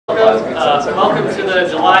Welcome to the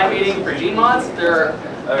July meeting for GeneMods. There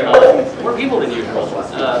are more people than usual.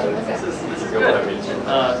 This is good.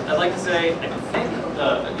 I'd like to say,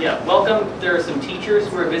 welcome. There are some teachers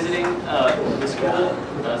who are visiting the school,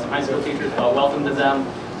 some high school teachers. Welcome to them.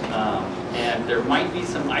 And there might be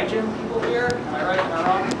some iGEM people here. Am I right? Am I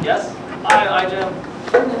wrong? Yes? Hi,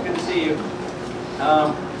 iGEM. Good to see you.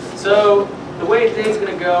 So the way today's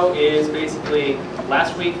going to go is basically,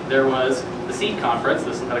 last week there was the SEED conference,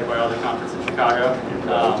 the Synthetic Biology Conference in Chicago.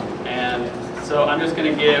 And so I'm just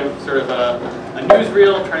going to give sort of a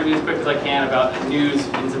newsreel, trying to be as quick as I can about news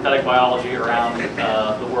in synthetic biology around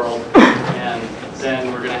the world. And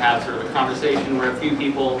then we're going to have sort of a conversation where a few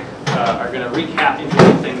people are going to recap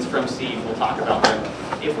interesting things from SEED. We'll talk about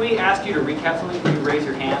them. If we ask you to recap something, will you raise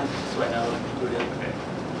your hand so I know who it is?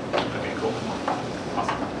 Okay, cool.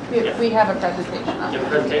 Awesome. We have a presentation. You have a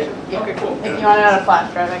presentation? Yeah. Okay, cool. If you want it on a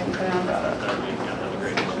flash drive, I can put it on. That'd be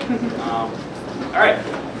great. All right,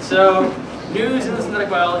 so news in the synthetic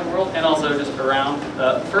biology world and also just around.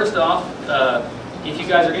 First off, if you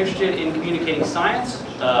guys are interested in communicating science,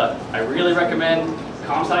 I really recommend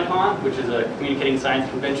ComSciCon, which is a communicating science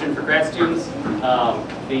convention for grad students.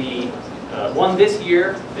 The one this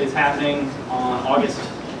year is happening on August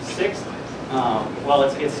 6th. Well,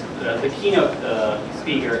 it's the keynote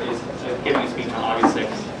speaker is giving a speech on August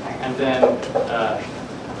 6th. And then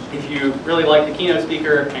if you really like the keynote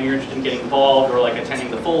speaker and you're interested in getting involved or like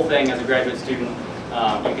attending the full thing as a graduate student,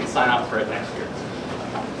 you can sign up for it next year.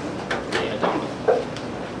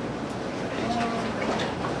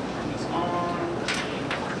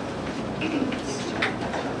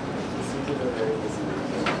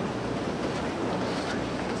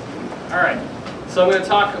 All right. So I'm going to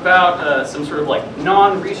talk about some sort of like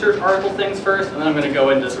non-research article things first, and then I'm going to go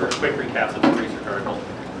into sort of quick recaps of some research articles.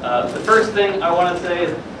 The first thing I want to say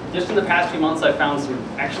is just in the past few months I've found some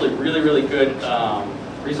actually really good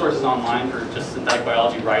resources online for just synthetic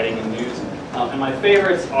biology writing and news. And my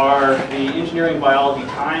favorites are the Engineering Biology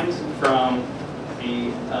Times from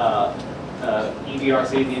the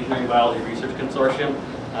EBRC, the Engineering Biology Research Consortium.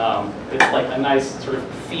 It's like a nice sort of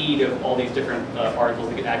feed of all these different articles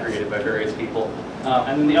that get aggregated by various people.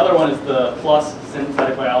 And then the other one is the PLUS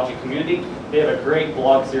Synthetic Biology Community. They have a great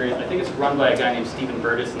blog series. I think it's run by a guy named Stephen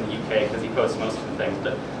Burgess in the UK because he posts most of the things.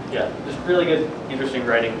 But yeah, just really good, interesting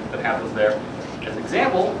writing that happens there. As an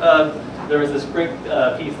example, there was this great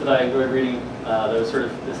piece that I enjoyed reading. There was sort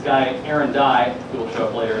of this guy, Aaron Dye, who will show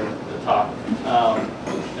up later in the talk,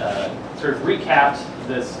 sort of recapped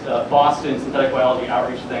this Boston synthetic biology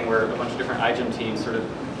outreach thing where a bunch of different iGEM teams sort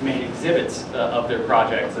of made exhibits of their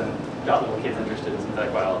projects and got little kids interested in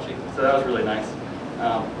synthetic biology. So that was really nice.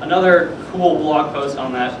 Another cool blog post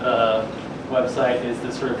on that website is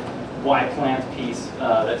this sort of Why Plant piece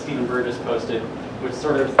that Stephen Burgess posted, which is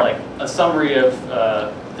sort of like a summary of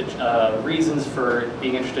the reasons for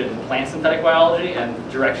being interested in plant synthetic biology and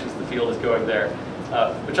directions the field is going there,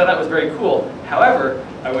 which I thought was very cool. However,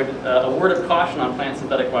 I would, a word of caution on plant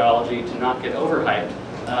synthetic biology to not get overhyped.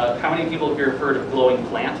 How many people here have heard of Glowing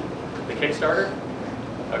Plant, the Kickstarter?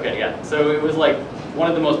 Okay, yeah. So it was like one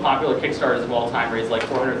of the most popular Kickstarters of all time, raised like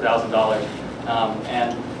 $400,000.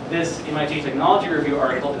 And this MIT Technology Review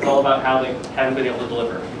article is all about how they haven't been able to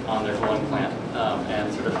deliver on their Glowing Plant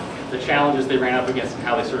and sort of the challenges they ran up against and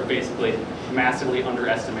how they sort of basically massively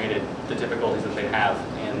underestimated the difficulties that they have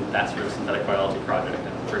in that sort of synthetic biology project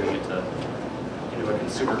and bringing it into a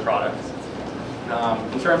consumer product.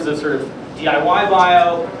 In terms of sort of DIY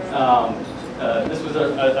bio, this was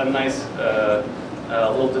a nice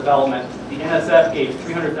little development. The NSF gave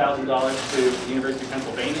 $300,000 to the University of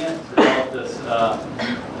Pennsylvania to develop this,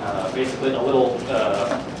 basically a little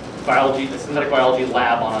synthetic biology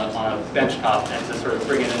lab on a benchtop and to sort of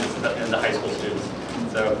bring it into high school students.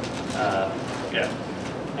 So, yeah.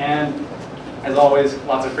 And as always,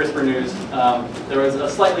 lots of CRISPR news. There was a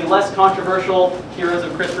slightly less controversial Heroes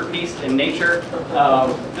of CRISPR piece in Nature.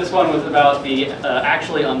 This one was about the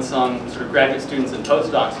actually unsung sort of graduate students and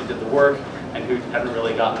postdocs who did the work and who hadn't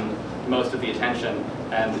really gotten most of the attention.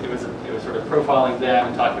 And it was sort of profiling them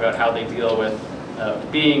and talking about how they deal with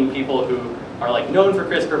being people who are like known for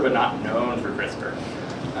CRISPR but not known for CRISPR.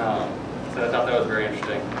 So I thought that was very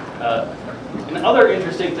interesting. And other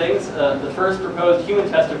interesting things, the first proposed human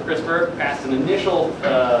test of CRISPR passed an initial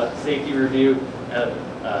safety review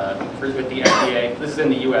with the FDA. This is in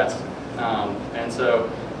the US. And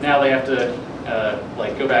so now they have to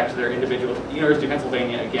like go back to their individual, University of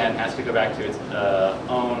Pennsylvania again has to go back to its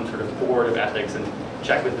own sort of board of ethics and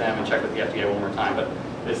check with them and check with the FDA one more time. But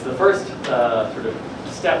it's the first sort of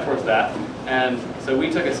step towards that. And so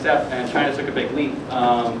we took a step and China took a big leap.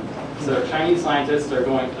 So Chinese scientists are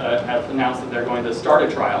have announced that they're going to start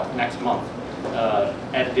a trial next month,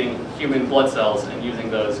 editing human blood cells and using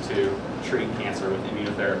those to treat cancer with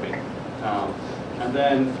immunotherapy. And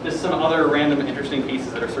then just some other random interesting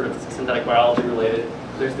pieces that are sort of synthetic biology related.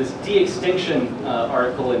 There's this de-extinction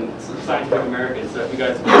article in Scientific American. So if you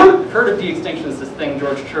guys have heard of de-extinction, it's this thing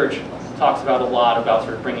George Church talks about a lot, about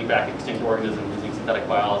sort of bringing back extinct organisms using synthetic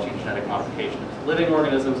biology and genetic modification of living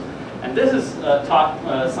organisms. And this is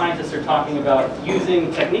scientists are talking about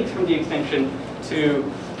using techniques from de-extinction to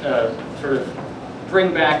sort of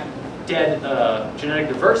bring back dead genetic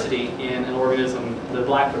diversity in an organism, the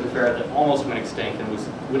black-footed ferret, that almost went extinct and was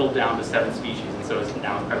whittled down to 7 species, and so is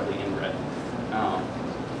now incredibly inbred.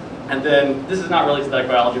 And then, this is not really synthetic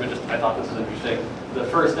biology, but just I thought this was interesting. The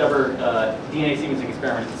first ever DNA sequencing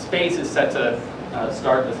experiment in space is set to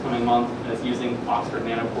start this coming month, and it's using Oxford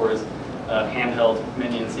Nanopore's handheld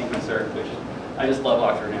Minion sequencer, which I just love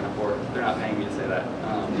Oxford Nanopore. They're not paying me to say that. I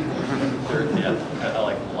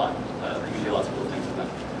like them a lot. You can do lots of cool things with them.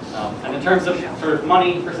 And in terms of sort of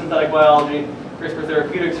money for synthetic biology, CRISPR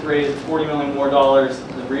Therapeutics raised $40 million more,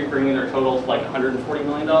 bringing their total to like $140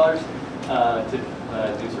 million to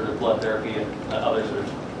do sort of blood therapy and other sort of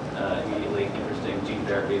immediately interesting gene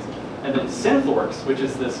therapies. And then Synthworks, which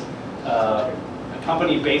is this a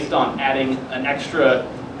company based on adding an extra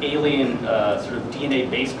alien sort of DNA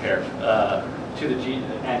base pair to the gene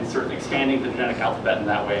and sort of expanding the genetic alphabet in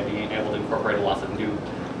that way and being able to incorporate lots of new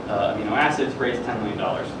amino acids, raised $10 million.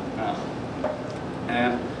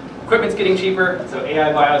 And equipment's getting cheaper, so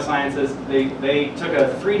AI Biosciences, they took a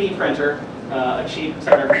 3D printer, a cheap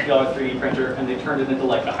 $750 3D printer, and they turned it into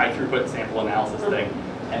like a high throughput sample analysis thing.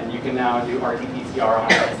 And you can now do RT-PCR on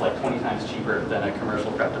it. It's like 20 times cheaper than a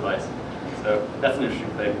commercial prep device. So that's an interesting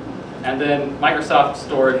thing. And then Microsoft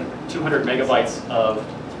stored 200 megabytes of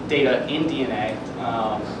data in DNA,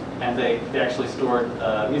 and they actually stored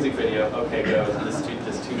music video, OK Go, this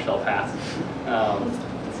too shall pass.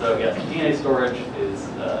 So yes, DNA storage is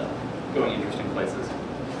going interesting places.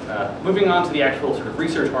 Moving on to the actual sort of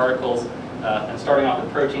research articles, and starting off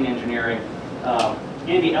with protein engineering.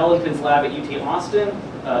 Andy Ellington's lab at UT Austin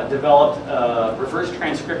developed reverse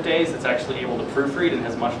transcriptase that's actually able to proofread and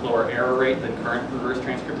has much lower error rate than current reverse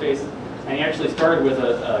transcriptase. And he actually started with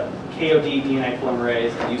a KOD DNA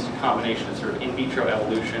polymerase and used a combination of sort of in vitro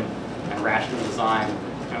evolution and rational design,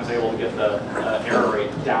 and was able to get the error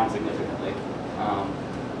rate down significantly.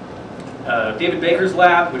 David Baker's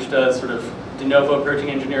lab, which does sort of de novo protein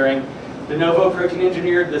engineering, de novo protein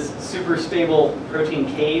engineered this super stable protein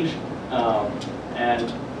cage,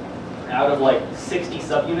 and out of like 60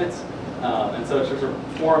 subunits. And so it sort of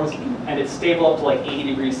forms, and it's stable up to like 80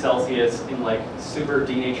 degrees Celsius in like super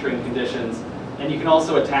denaturing conditions. And you can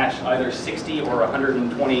also attach either 60 or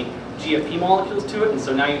 120 GFP molecules to it. And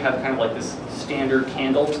so now you have kind of like this standard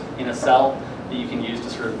candle in a cell that you can use to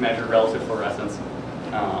sort of measure relative fluorescence.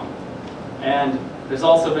 And there's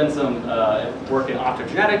also been some work in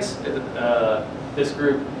optogenetics. This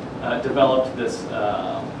group developed this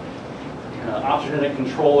optogenetic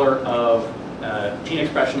controller of gene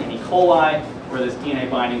expression in E. coli, where this DNA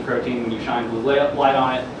binding protein, when you shine blue light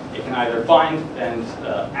on it, it can either bind and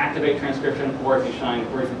activate transcription, or if you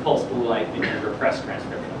pulse blue light, it can repress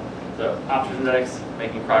transcription. So optogenetics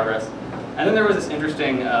making progress. And then there was this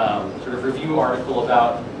interesting sort of review article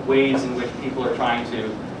about ways in which people are trying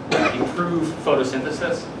to improve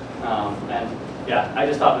photosynthesis. And yeah, I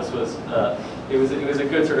just thought this was it was a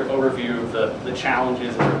good sort of overview of the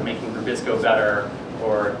challenges of sort of making Rubisco better,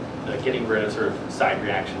 or getting rid of sort of side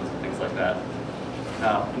reactions and things like that.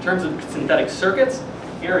 In terms of synthetic circuits,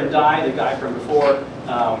 Aaron Dye, the guy from before,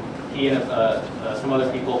 he and some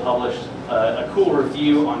other people published a cool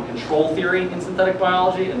review on control theory in synthetic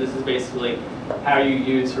biology, and this is basically how you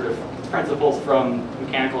use sort of principles from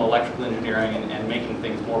mechanical and electrical engineering and making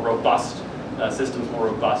things more robust, systems more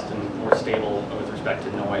robust and more stable with respect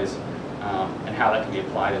to noise, and how that can be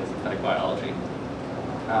applied in synthetic biology.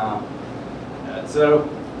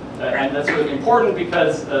 And that's really important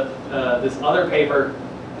because this other paper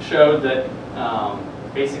showed that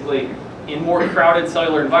basically in more crowded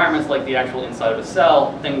cellular environments like the actual inside of a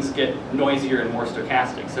cell, things get noisier and more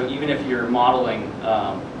stochastic. So even if you're modeling,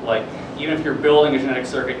 even if you're building a genetic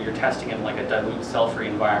circuit and you're testing it in like a dilute cell-free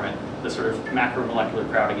environment, the sort of macromolecular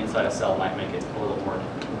crowding inside a cell might make it a little more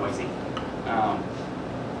noisy.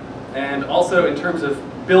 And also in terms of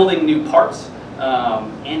building new parts,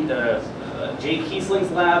 Jay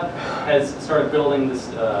Kiesling's lab has started building this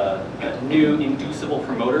new inducible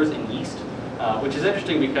promoters in yeast, which is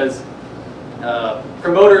interesting because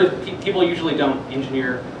people usually don't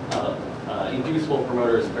engineer inducible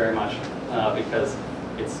promoters very much because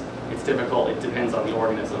it's it's difficult. It depends on the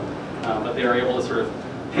organism. But they were able to sort of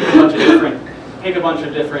pick a bunch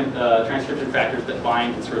of different transcription factors that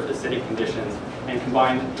bind in sort of acidic conditions and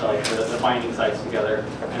combine like the binding sites together,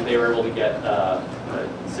 and they were able to get a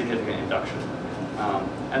significant induction.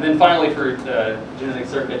 And then finally, for genetic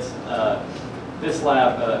circuits, this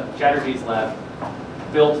lab, Chatterjee's lab,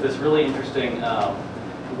 built this really interesting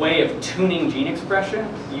way of tuning gene expression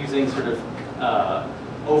using sort of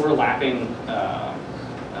overlapping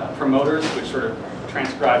promoters, which sort of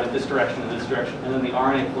transcribe in this direction and this direction, and then the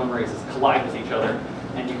RNA polymerases collide with each other,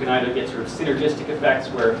 and you can either get sort of synergistic effects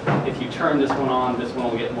where if you turn this one on, this one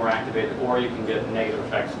will get more activated, or you can get negative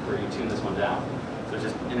effects where you tune this one down. So it's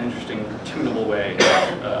just an interesting tunable way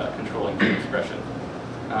of controlling gene expression.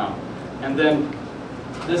 And then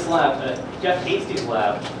this lab, Jeff Hasty's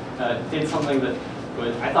lab, did something that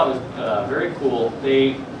I thought was very cool.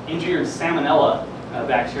 They engineered salmonella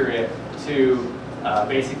bacteria to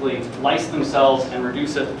basically lyse themselves and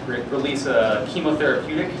release a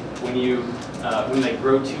chemotherapeutic when they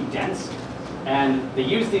grow too dense. And they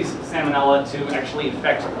use these salmonella to actually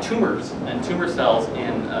infect tumors and tumor cells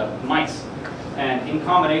in mice. And in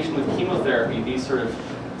combination with chemotherapy, these sort of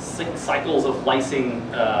cycles of lysing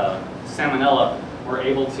salmonella were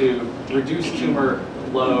able to reduce tumor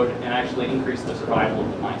load and actually increase the survival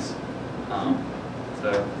of the mice.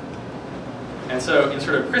 So in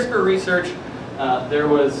sort of CRISPR research, there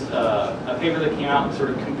was a paper that came out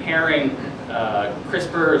sort of comparing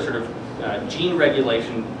CRISPR sort of gene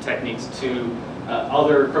regulation techniques to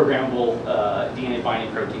other programmable DNA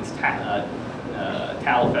binding proteins, TAL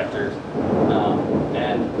effectors.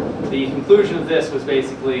 And the conclusion of this was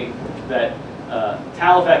basically that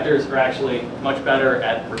TAL effectors are actually much better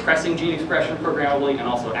at repressing gene expression programmably and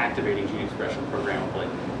also activating gene expression programmably.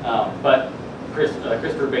 But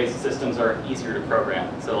CRISPR-based systems are easier to program.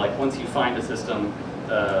 So like once you find a system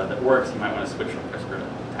that works, you might want to switch from CRISPR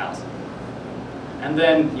to TALs. And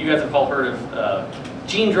then you guys have all heard of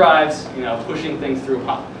gene drives, pushing genes through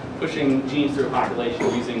a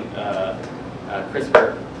population using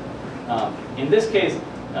CRISPR. In this case,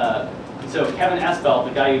 so Kevin Esvelt,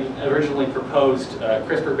 the guy who originally proposed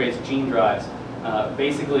CRISPR-based gene drives,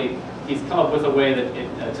 basically he's come up with a way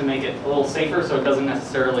that to make it a little safer, so it doesn't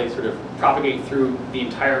necessarily sort of propagate through the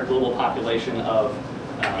entire global population of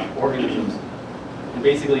organisms. And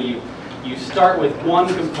basically, you start with one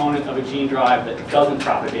component of a gene drive that doesn't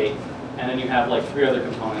propagate, and then you have like 3 other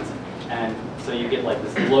components, and so you get like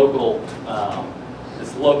this local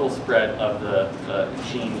spread of the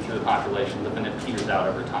gene through the population, but then it peters out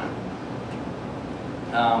over time.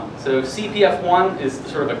 So CPF1 is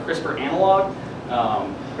sort of a CRISPR analog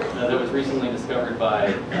that was recently discovered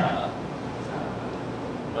by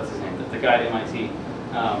what's his name, the guy at MIT,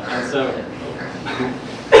 and so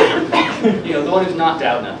the one who's not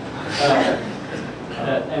Doudna.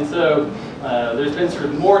 And so there's been sort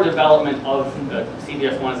of more development of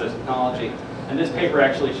CPF1 as a technology. And this paper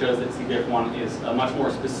actually shows that CPF1 is a much more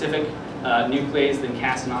specific nuclease than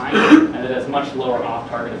Cas9, and it has much lower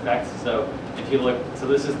off-target effects. So if you look, so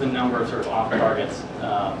this is the number of sort of off-targets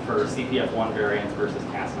for CPF1 variants versus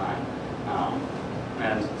Cas9.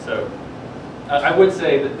 And so I would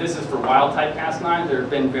say that this is for wild-type Cas9. There have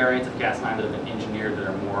been variants of Cas9 that have been engineered that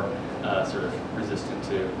are more sort of resistant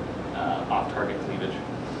to off-target cleavage.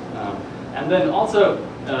 And then also,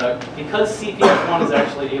 because CPF1 is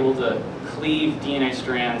actually able to cleave DNA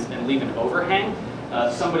strands and leave an overhang,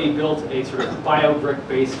 somebody built a sort of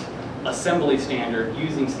BioBrick-based assembly standard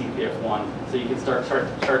using CPF1, so you can start sort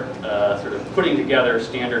of putting together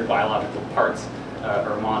standard biological parts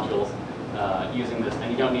or modules using this,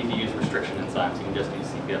 and you don't need to use restriction enzymes, you can just use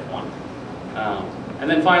CPF1. And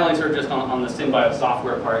then finally, sort of just on the SynBio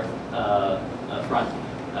software part front,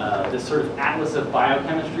 this sort of atlas of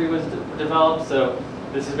biochemistry was developed. So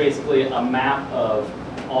this is basically a map of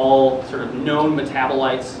all sort of known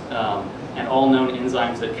metabolites and all known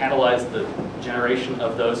enzymes that catalyze the generation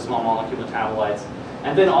of those small molecule metabolites,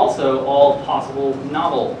 and then also all possible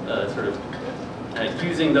novel sort of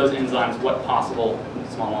using those enzymes, what possible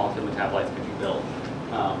small molecule metabolites could you build?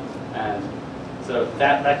 And so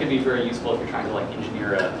that could be very useful if you're trying to like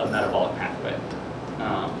engineer a metabolic pathway.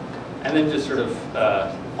 And then just sort of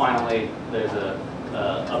finally, there's a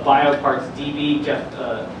bioparts DB.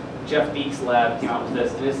 Jeff Beek's lab came out with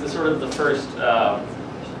this, and it's the sort of the first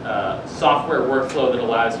software workflow that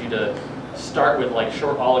allows you to start with like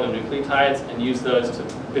short oligonucleotides and use those to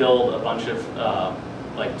build a bunch of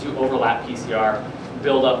like do overlap PCR,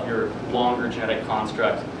 build up your longer genetic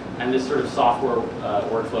construct, and this sort of software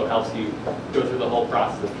workflow helps you go through the whole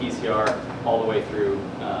process of PCR all the way through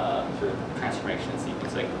sort of transformation and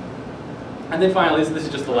sequencing. And then finally, this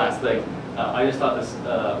is just the last thing. I just thought this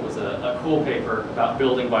was a cool paper about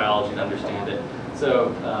building biology to understand it.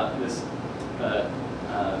 So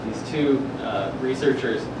these two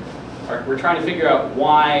researchers were trying to figure out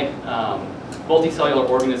why multicellular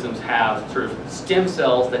organisms have sort of stem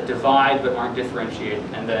cells that divide but aren't differentiated,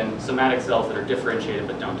 and then somatic cells that are differentiated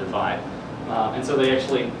but don't divide. And so they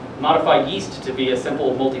actually modified yeast to be a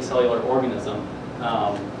simple multicellular organism.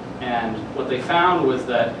 And what they found was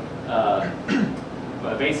that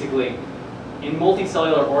basically, in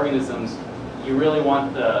multicellular organisms, you really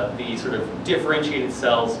want the sort of differentiated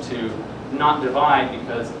cells to not divide,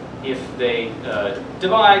 because if they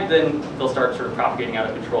divide, then they'll start sort of propagating out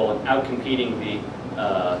of control and outcompeting the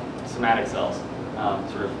somatic cells,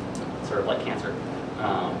 sort of like cancer.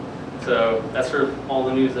 So that's sort of all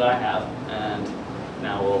the news that I have, and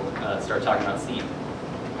now we'll start talking about seed.